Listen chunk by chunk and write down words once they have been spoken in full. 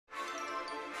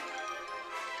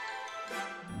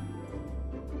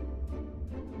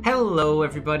Hello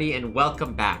everybody and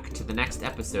welcome back to the next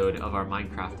episode of our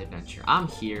Minecraft adventure. I'm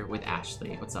here with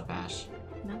Ashley. What's up, Ash?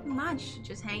 Nothing much,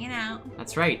 just hanging out.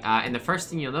 That's right, and the first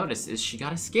thing you'll notice is she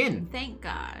got a skin. Thank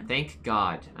God. Thank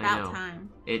God. I know. About time.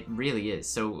 It really is.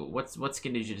 So what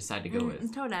skin did you decide to go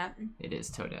with? Toadette. It is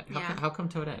Toadette. Yeah. How come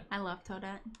Toadette? I love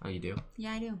Toadette. Oh, you do?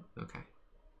 Yeah, I do. Okay.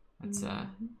 That's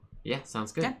yeah,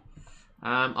 sounds good. Yeah.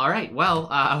 All right,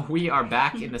 well, we are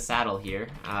back in the saddle here,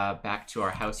 back to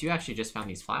our house. You actually just found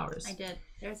these flowers. I did.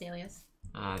 They're azaleas.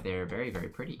 They're very, very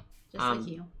pretty. Just like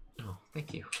you. Oh,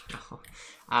 thank you.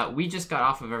 We just got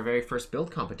off of our very first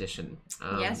build competition.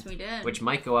 Yes, we did. Which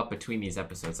might go up between these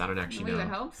episodes. I don't actually know. We would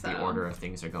hope so. The order of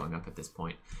things are going up at this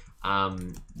point.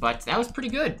 But that was pretty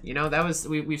good. You know, that was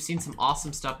we've seen some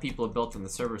awesome stuff people have built on the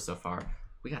server so far.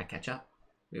 We gotta catch up.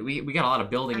 We got a lot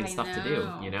of building and stuff to do.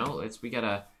 You know, we got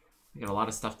a lot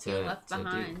of stuff to left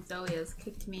behind. do. Zoe has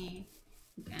kicked me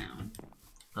down.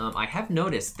 I have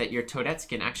noticed that your Toadette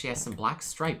skin actually has some black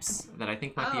stripes that I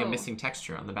think might be a missing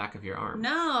texture on the back of your arm.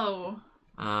 No.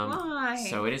 Why?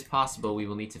 So it is possible we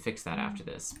will need to fix that after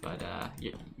this. But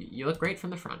you look great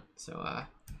from the front. So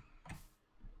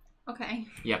Okay.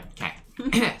 Yep.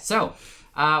 Okay. So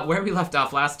where we left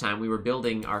off last time, we were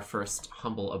building our first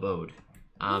humble abode.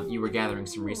 You were gathering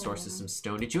some resources, some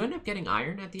stone. Did you end up getting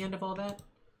iron at the end of all that?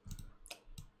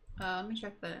 Let me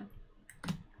check the...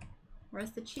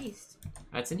 Where's the cheese?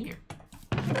 That's in here.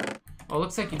 Oh, it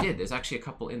looks like you did. There's actually a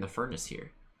couple in the furnace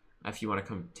here. If you want to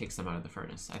come take some out of the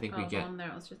furnace. I think we get... the one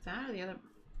there was just that, or the other?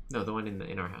 No, the one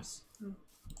in our house.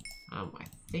 Oh. I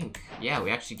think... Yeah,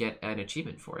 we actually get an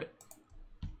achievement for it.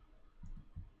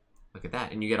 Look at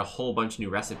that. And you get a whole bunch of new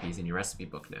recipes in your recipe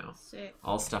book now. Sick.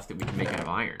 All stuff that we can make out of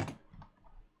iron.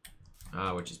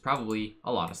 Which is probably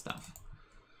a lot of stuff.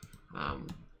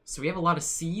 So we have a lot of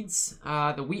seeds.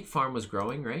 The wheat farm was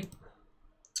growing, right?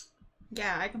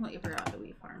 Yeah, I completely forgot the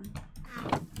wheat farm.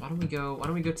 Why don't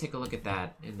we go take a look at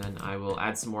that, and then I will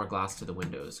add some more glass to the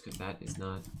windows, because that is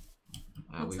not...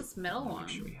 What's this middle one? Make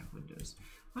sure we have windows.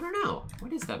 I don't know.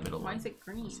 What is that middle one? Why is it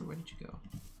green? So where did you go?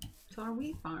 To our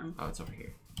wheat farm. Oh, it's over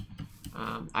here.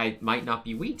 I might not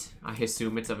be wheat. I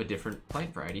assume it's of a different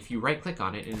plant variety. If you right-click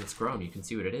on it and it's grown, you can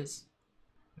see what it is.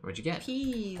 What'd you get?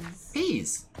 Peas.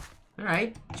 Peas!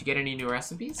 Alright. Did you get any new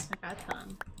recipes? I got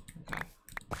some. Okay.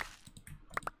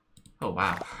 Oh,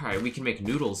 wow. Alright, we can make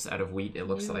noodles out of wheat, it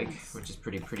looks like, which is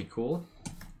pretty cool.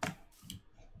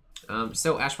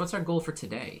 So, Ash, what's our goal for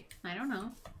today? I don't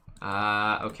know.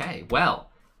 Okay. Well,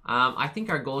 I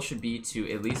think our goal should be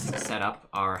to at least set up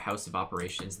our house of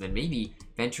operations, then maybe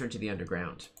venture into the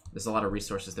underground. There's a lot of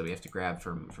resources that we have to grab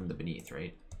from the beneath,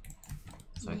 right?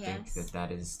 So I think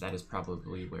that is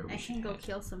probably where we should I can go head.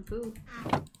 kill some food.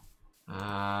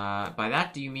 By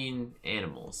that, do you mean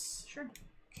animals? Sure.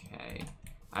 Okay.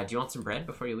 Do you want some bread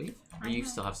before you leave? Or you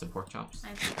still have some pork chops?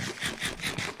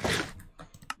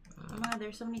 Wow,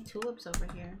 there's so many tulips over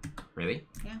here. Really?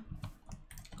 Yeah.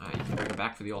 You can bring them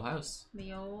back for the old house.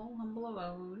 The old humble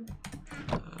abode.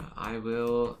 I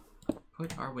will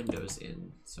put our windows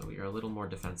in so we are a little more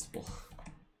defensible.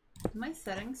 Did my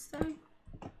settings stay?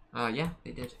 Yeah,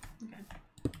 they did. Okay.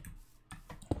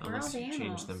 Unless you change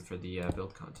animals? them for the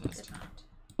build contest. Did not.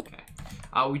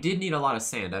 Okay. We did need a lot of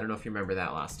sand. I don't know if you remember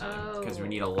that last time. Because we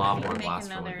need a lot more glass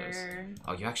for windows.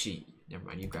 Oh, you actually... Never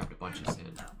mind, you grabbed a bunch of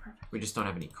sand. Oh, perfect. We just don't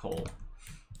have any coal.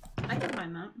 I can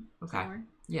find that. Okay. Somewhere.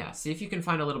 Yeah, see if you can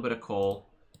find a little bit of coal.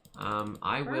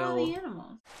 I Where will... are all the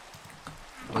animals?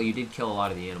 Well, you did kill a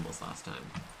lot of the animals last time.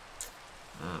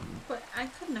 But I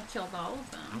couldn't have killed all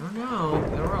of them. I don't know.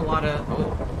 There were a lot of...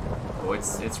 Oh,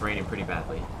 it's raining pretty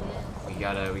badly.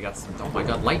 It We got some... Oh my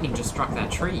god, lightning just struck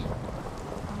that tree.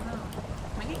 Oh no.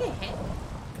 Am I gonna get hit?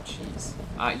 Jeez.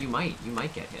 You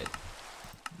might get hit.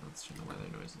 Let's turn the weather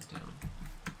noises down.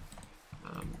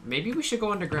 Maybe we should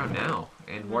go underground now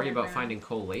and worry about finding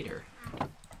coal later.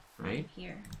 Right?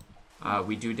 Here.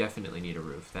 We do definitely need a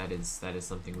roof. That is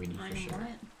something we need for sure.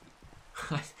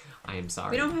 What? I am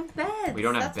sorry. We don't have beds. We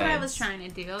don't have That's beds. what I was trying to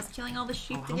do. I was killing all the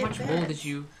sheep to how get much beds. wool did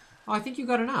you... Oh, I think you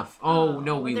got enough. Oh,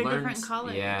 no, we they're learned... different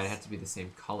colors. Yeah, it had to be the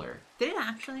same color. Did it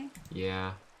actually?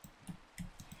 Yeah.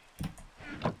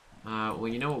 Well,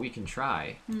 you know what we can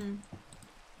try?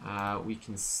 We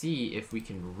can see if we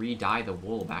can re-dye the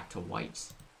wool back to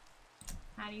white.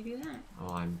 How do you do that?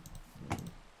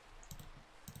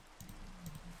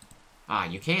 Oh,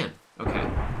 you can.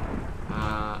 Okay.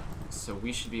 So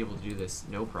we should be able to do this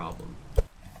no problem.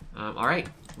 Alright,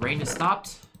 rain has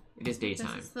stopped. It is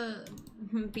daytime. This is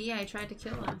the bee I tried to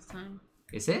kill last time.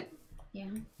 Is it? Yeah.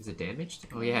 Is it damaged?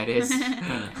 Oh yeah, it is.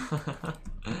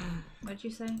 What'd you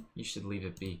say? You should leave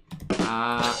it be.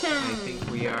 I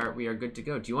think we are good to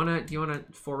go. Do you wanna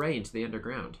foray into the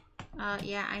underground?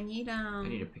 Yeah, I need I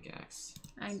need a pickaxe.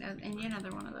 I need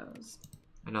another one of those.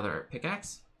 Another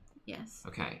pickaxe? Yes.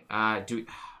 Okay.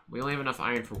 We only have enough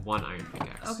iron for one iron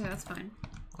pickaxe. Okay, that's fine.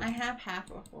 I have half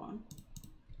of one.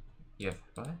 You have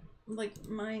what? Like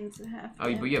mine's half.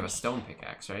 Oh, but you have a stone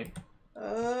pickaxe, right?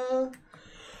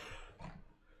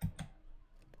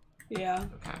 Yeah.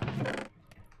 Okay.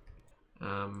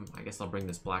 I guess I'll bring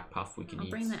this black puff we can eat. I'll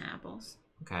bring the apples.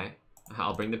 Okay.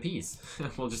 I'll bring the peas.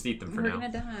 We'll just eat them for now. We're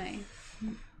gonna die.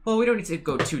 Well, we don't need to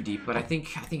go too deep, but I think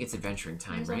it's adventuring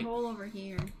time, There's right? There's a hole over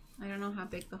here. I don't know how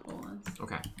big the hole is.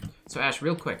 Okay. So Ash,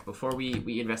 real quick, before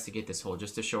we investigate this hole,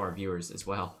 just to show our viewers as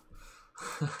well.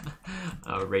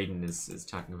 Raiden is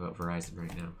talking about Verizon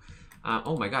right now.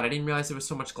 Oh my god, I didn't realize there was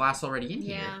so much glass already in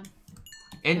here. Yeah.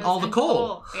 And all the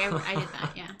coal! Yeah, I did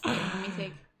that, yeah. Let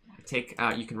me take...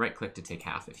 you can right-click to take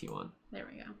half if you want. There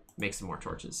we go. Make some more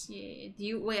torches.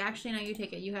 Yeah. Wait, actually, no, you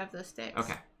take it. You have the sticks.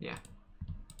 Okay, yeah.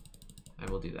 I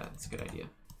will do that. It's a good idea.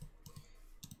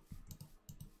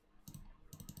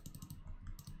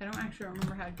 I don't actually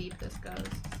remember how deep this goes,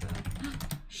 so...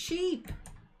 Sheep!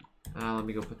 Let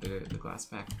me go put the glass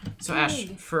back. So Ash,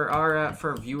 for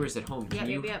our viewers at home, can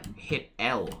you hit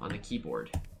L on the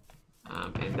keyboard?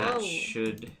 And that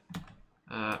should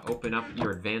open up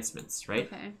your advancements, right?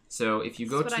 Okay. So if you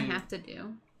go That's what I have to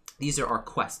do. These are our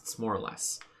quests, more or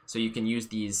less. So you can use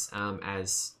these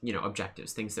as,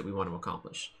 objectives, things that we want to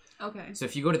accomplish. Okay. So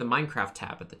if you go to the Minecraft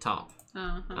tab at the top,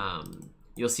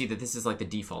 you'll see that this is like the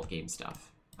default game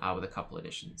stuff with a couple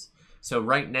additions. So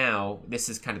right now, this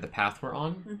is kind of the path we're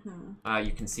on.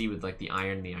 You can see with like the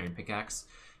iron pickaxe.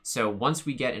 So once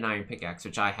we get an iron pickaxe,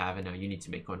 which I have, and now you need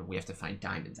to make one, we have to find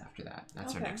diamonds after that.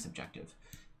 That's our next objective.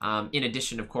 In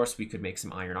addition, of course, we could make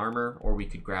some iron armor, or we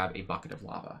could grab a bucket of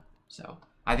lava. So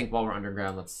I think while we're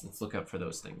underground, let's look out for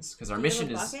those things, because our mission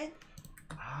is.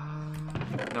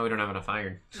 No, we don't have enough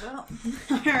iron. Well,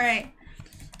 all right.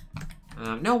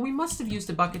 No, we must have used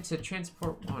a bucket to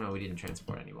transport. Oh no, we didn't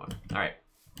transport any water. All right,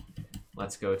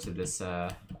 let's go to this.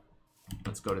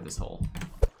 Let's go to this hole.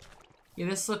 Yeah,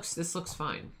 this looks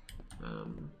fine.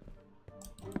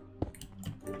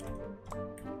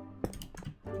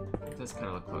 It does kind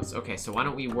of look close. Okay, so why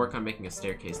don't we work on making a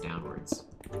staircase downwards?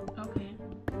 Okay.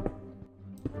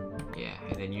 Yeah,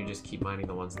 and then you just keep mining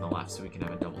the ones on the left so we can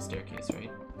have a double staircase, right?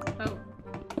 Oh.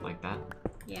 Like that?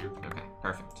 Yeah. Okay,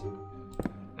 perfect.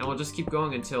 And we'll just keep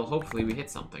going until hopefully we hit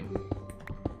something.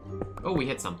 Oh, we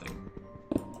hit something.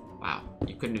 Wow,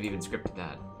 you couldn't have even scripted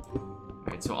that.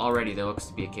 Alright, so already there looks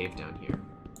to be a cave down here.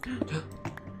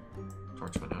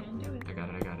 Torch went out. I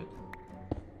got it.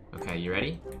 Okay, you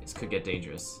ready? This could get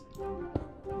dangerous.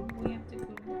 We have to go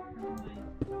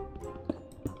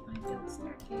my build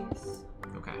staircase.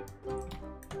 Okay.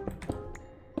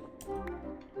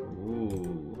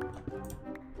 Ooh.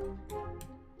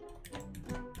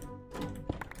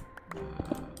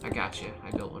 I got you.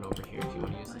 I built one over here if you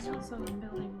want to use this one. I also am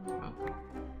building one.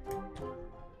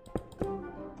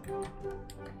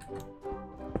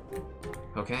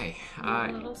 Okay.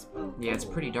 Yeah, it's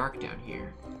pretty dark down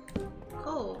here.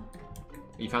 Coal.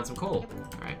 You found some coal?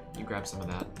 Alright, you grab some of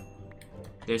that.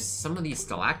 There's some of these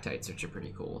stalactites which are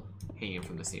pretty cool, hanging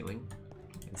from the ceiling.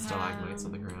 And stalagmites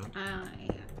on the ground.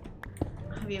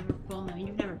 Have you ever, well no,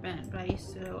 you've never been, but I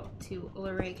used to go to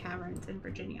Luray Caverns in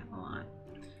Virginia a lot.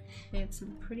 They had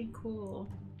some pretty cool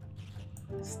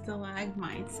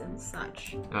stalagmites and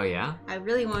such. Oh yeah? I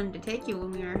really wanted to take you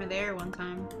when we were there one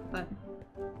time, but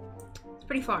it's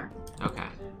pretty far. Okay.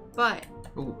 But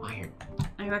ooh, iron.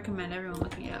 I recommend everyone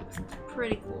looking it up. It's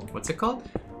pretty cool. What's it called?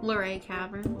 Luray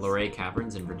Caverns. Luray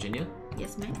Caverns in Virginia?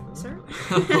 Yes, ma'am, sir.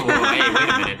 Oh, hey, wait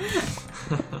a minute.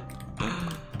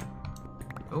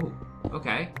 Oh,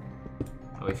 okay.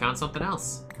 Oh, we found something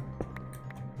else.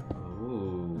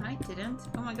 Ooh. I didn't.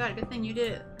 Oh my god, good thing you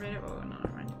did it. Right. Oh, no,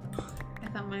 never mind. I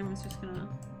thought mine was just gonna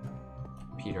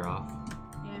peter off.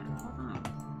 Yeah, hold on.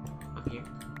 Up here.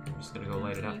 I'm just gonna go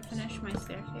light it up. Can you finish my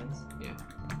staircase? Yeah.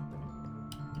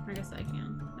 I guess I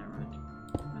can. Never mind.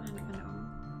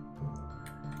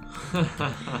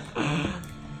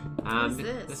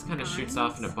 This kind of shoots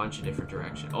off in a bunch of different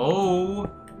directions. Oh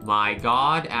my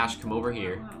god, Ash, come over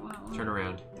here. Wow. Turn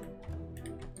around.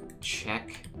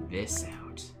 Check this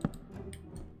out.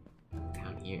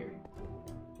 Down here.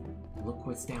 Look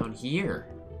what's down here.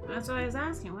 That's what I was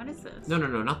asking. What is this? No,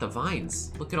 not the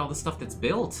vines. Look at all the stuff that's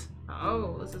built.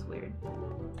 Oh, this is weird.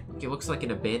 Look, it looks like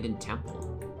an abandoned temple.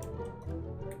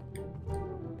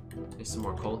 There's some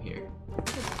more coal here.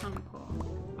 This is kind of cool.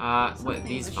 What,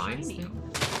 these vines?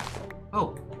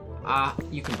 Oh,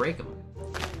 you can break them.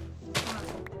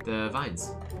 the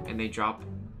vines. And they drop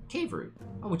cave root.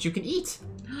 Oh, which you can eat.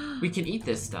 We can eat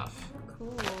this stuff.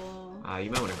 Cool. You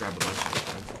might want to grab a bunch of it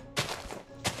then.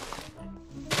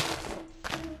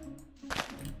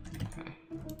 Okay.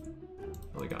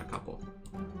 Only got a couple.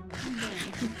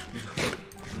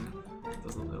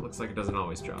 It looks like it doesn't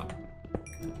always drop.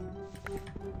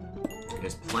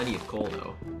 There's plenty of coal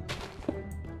though.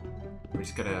 We're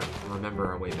just gotta remember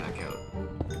our way back out.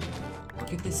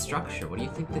 Look at this structure. What do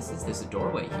you think this is? There's a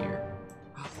doorway here.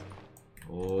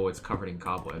 Oh, it's covered in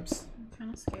cobwebs. I'm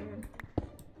kind of scared.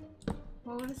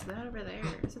 Well, what is that over there?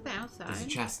 Is it the outside? There's a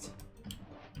chest.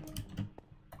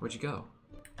 Where'd you go?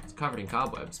 It's covered in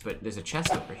cobwebs, but there's a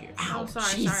chest over here. Ow,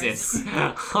 sorry, Jesus!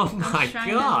 Oh my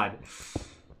god!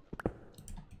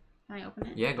 Can I open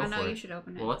it? Yeah, go for it. No, you should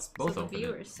open it. Well, let's both so open the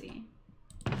viewers see.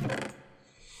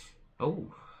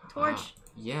 Oh. Torch.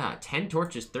 Yeah, 10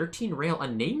 torches, 13 rail, a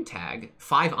name tag,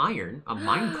 5 iron, a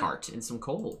mine cart, and some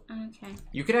coal. Okay.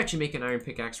 You could actually make an iron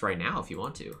pickaxe right now if you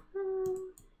want to.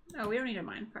 Oh, we don't need a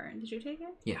mine cart. Did you take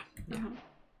it? Yeah. Yeah.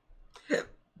 Uh-huh.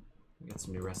 We got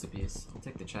some new recipes. I'll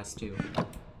take the chest too.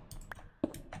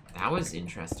 That was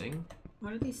interesting.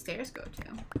 What do these stairs go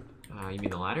to? You mean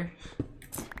the ladder?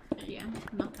 Yeah,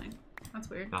 nothing. That's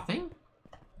weird. Nothing?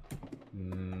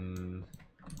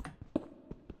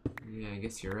 Yeah, I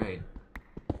guess you're right.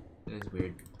 That is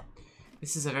weird.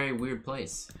 This is a very weird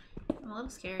place. I'm a little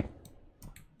scared.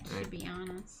 Right. To be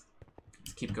honest.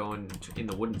 Let's keep going in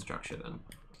the wooden structure then.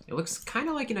 It looks kind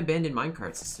of like an abandoned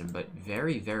minecart system, but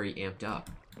very, very amped up.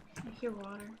 I hear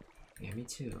water. Yeah, me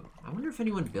too. I wonder if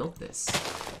anyone built this.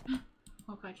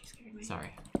 Oh god, you scared me.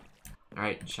 Sorry.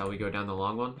 Alright, shall we go down the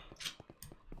long one?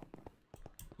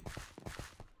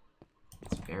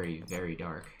 It's very, very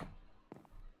dark.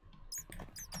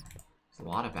 There's a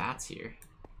lot of bats here.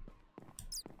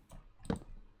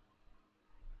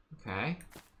 Okay.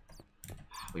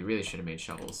 We really should have made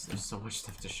shovels. There's so much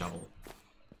stuff to shovel.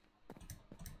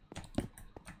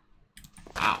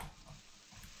 Wow.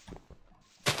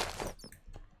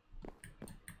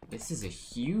 This is a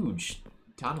huge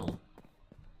tunnel.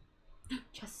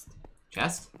 Chest.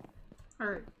 Chest?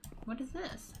 Or, what is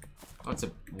this? Oh, it's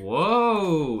a...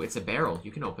 Whoa! It's a barrel.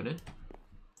 You can open it.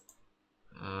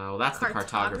 Well, that's the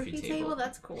cartography table.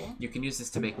 That's cool. You can use this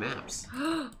to make maps.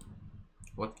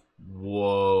 What?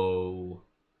 Whoa.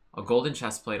 A golden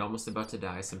chest plate, almost about to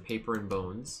die. Some paper and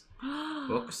bones.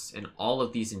 Books. And all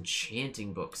of these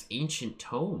enchanting books. Ancient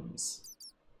tomes.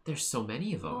 There's so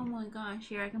many of them. Oh my gosh.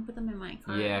 Here, I can put them in my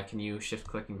cart. Yeah, can you shift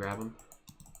click and grab them?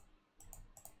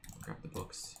 Grab the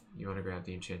books. You want to grab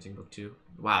the enchanting book too?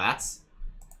 Wow, that's...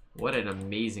 What an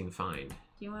amazing find.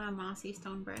 Do you want a mossy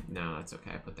stone brick? No, that's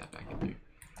okay. I put that back in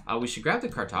there. We should grab the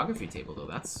cartography table though.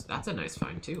 That's a nice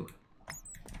find too.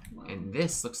 Whoa. And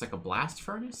this looks like a blast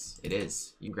furnace. It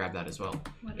is. You can grab that as well.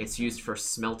 It's used for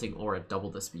smelting ore at double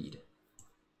the speed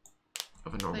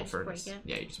of a normal furnace. Break it?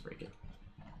 Yeah, you just break it.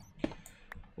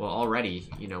 Well, already,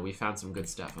 you know, we found some good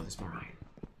stuff. Oh, there's more iron.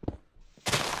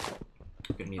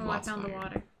 We're gonna need lots of iron. I found the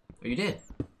water. Oh, you did?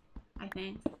 I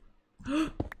think.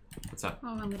 What's up?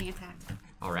 Oh, I'm getting attacked.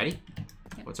 Already?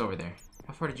 Yep. What's over there?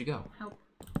 How far did you go? Help.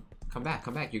 Come back,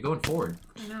 come back. You're going forward.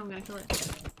 I know, I'm gonna kill it.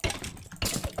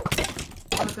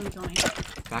 Oh, it's gonna kill me.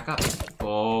 Back up.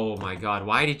 Oh my god,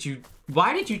 why did you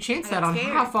chance that on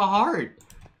scared. half a heart?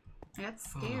 I got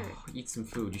scared. Oh, eat some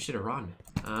food. You should have run.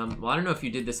 Well, I don't know if you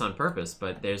did this on purpose,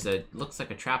 but there's a, looks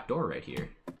like a trap door right here.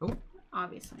 Oh.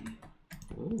 Obviously.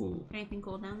 Ooh. Anything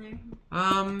cool down there?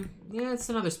 Yeah, it's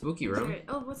another spooky room.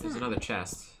 Oh, what's There's that? another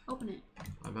chest. Open it.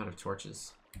 I'm out of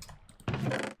torches.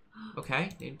 Okay,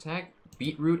 name tag.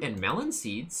 Beetroot and melon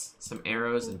seeds. Some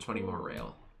arrows and 20 more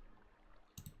rail.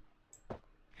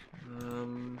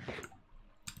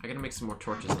 I gotta make some more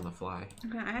torches on the fly.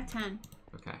 Okay, I have 10.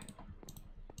 Okay.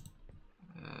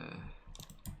 I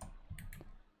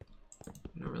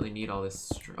don't really need all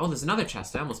this. Oh, there's another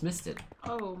chest. I almost missed it.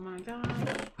 Oh my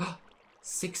god.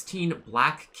 16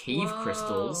 black cave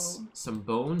crystals, some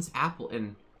bones, apple,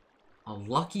 and a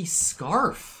lucky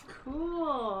scarf.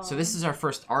 Cool. So this is our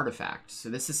first artifact. So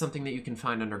this is something that you can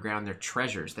find underground. They're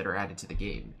treasures that are added to the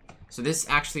game. So this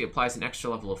actually applies an extra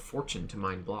level of fortune to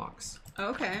mine blocks.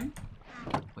 Okay.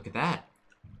 Look at that.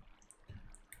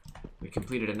 We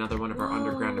completed another one of our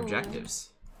underground objectives.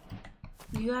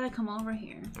 You gotta come over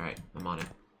here. Alright, I'm on it.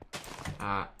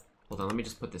 Hold on, let me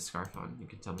just put this scarf on. You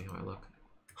can tell me how I look.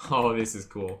 Oh, this is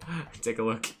cool. Take a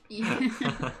look.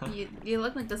 You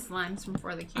look like the slimes from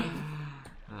For the King.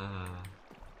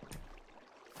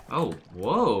 Oh,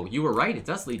 whoa. You were right. It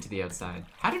does lead to the outside.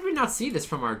 How did we not see this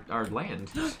from our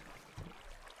land?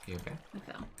 You okay?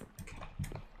 I fell. Okay.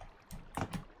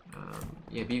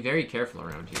 Yeah, be very careful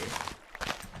around here.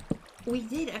 We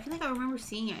did. I feel like I remember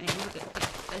seeing it, and it was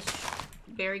a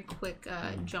very quick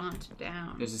jaunt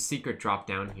down. There's a secret drop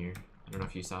down here. I don't know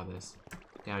if you saw this.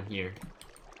 Down here.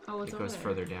 Oh, what's it goes there?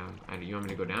 further down. You want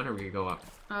me to go down or we go up?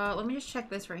 Let me just check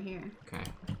this right here. Okay.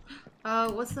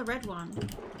 What's the red one?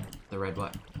 The red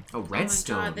what? Oh,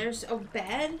 redstone. Oh my god, there's a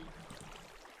bed?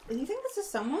 Do you think this is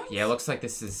someone's? Yeah, it looks like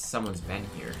this is someone's been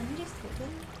here. Can we just take it?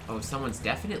 Oh, someone's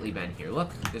definitely been here.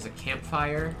 Look, there's a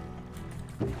campfire.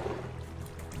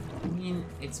 I mean,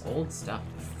 it's old stuff.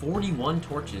 41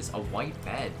 torches, a white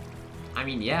bed. I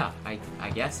mean, yeah, I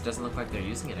guess it doesn't look like they're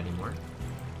using it anymore.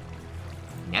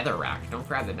 Nether rack. Don't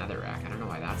grab the nether rack. I don't know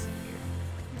why that's in here.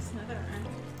 It's nether rack.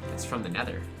 It's from the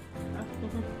nether.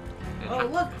 Oh,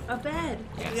 look, a bed.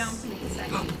 Yes. We don't make a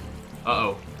second.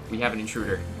 Uh-oh, we have an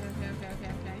intruder.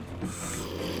 Okay.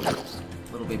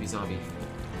 Little baby zombie.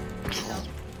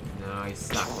 No, he's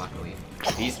stuck, luckily.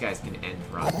 These guys can end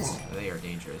runs. They are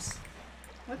dangerous.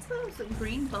 What's those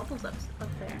green bubbles up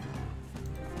there?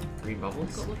 Green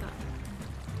bubbles? Go look up.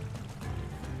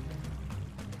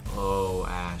 Oh,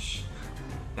 Ash.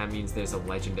 That means there's a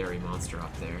legendary monster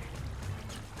up there.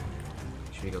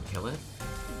 Should we go kill it?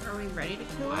 Are we ready to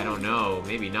kill it? I don't know.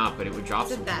 Maybe not, but it would drop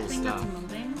Is some it that cool thing stuff. that's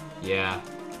moving? Yeah.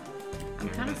 I'm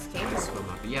kind of scared. Swim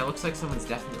up. Yeah, it looks like someone's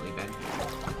definitely been here.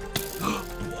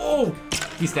 Oh!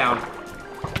 He's down.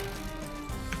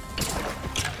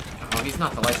 Oh, he's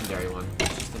not the legendary one.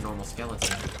 He's just a normal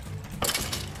skeleton.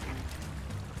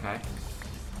 Okay.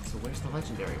 So where's the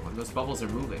legendary one? Those bubbles are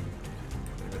moving.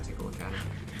 I'm gonna go take a look at him.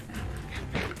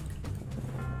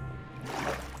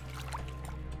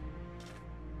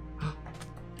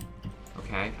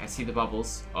 Okay, I see the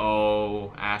bubbles.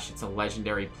 Oh, Ash, it's a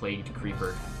legendary plagued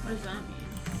creeper. What does that mean?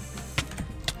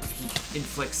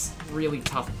 Inflicts really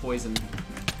tough poison.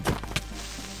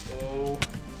 Oh.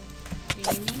 Do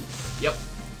you need me? Yep.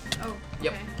 Oh,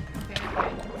 Yep. Okay.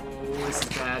 Oh, this is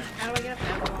bad. How do I get up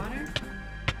there? The water?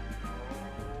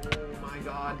 Oh my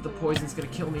god, the poison's gonna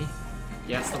kill me.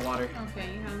 Yeah, it's the water. Okay,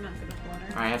 I'm not good with water.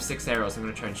 Alright, I have 6 arrows. I'm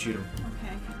gonna try and shoot him.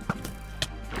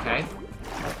 Okay. Okay.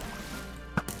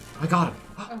 I got him.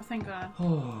 Oh, thank god.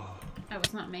 Oh. I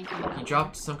was not making it. He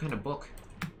dropped some kind of book.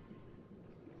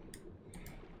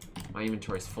 My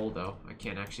inventory's full though. I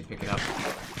can't actually pick it up.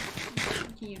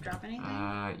 Can you drop anything?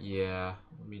 Yeah.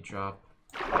 Let me drop.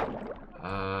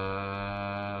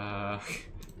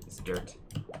 It's dirt.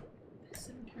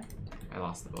 I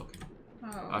lost the book.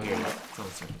 Oh, here it is. It's on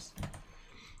the surface.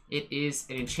 It is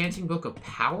an enchanting book of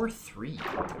power 3.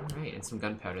 Alright, and some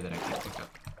gunpowder that I can't pick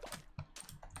up.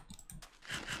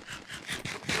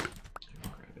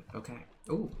 Grab it. Okay.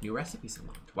 Oh, new recipes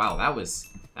unlocked. Wow, that was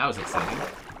exciting.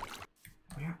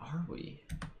 Where are we?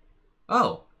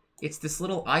 Oh, it's this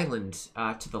little island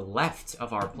to the left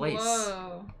of our place.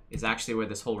 Whoa. Is actually where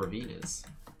this whole ravine is.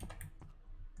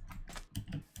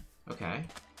 Okay.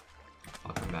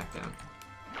 I'll come back down.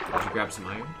 Did you grab some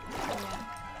iron? Yeah.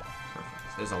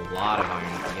 Perfect. There's a lot of iron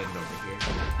at the end over here.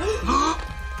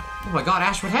 Oh my god,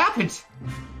 Ash, what happened?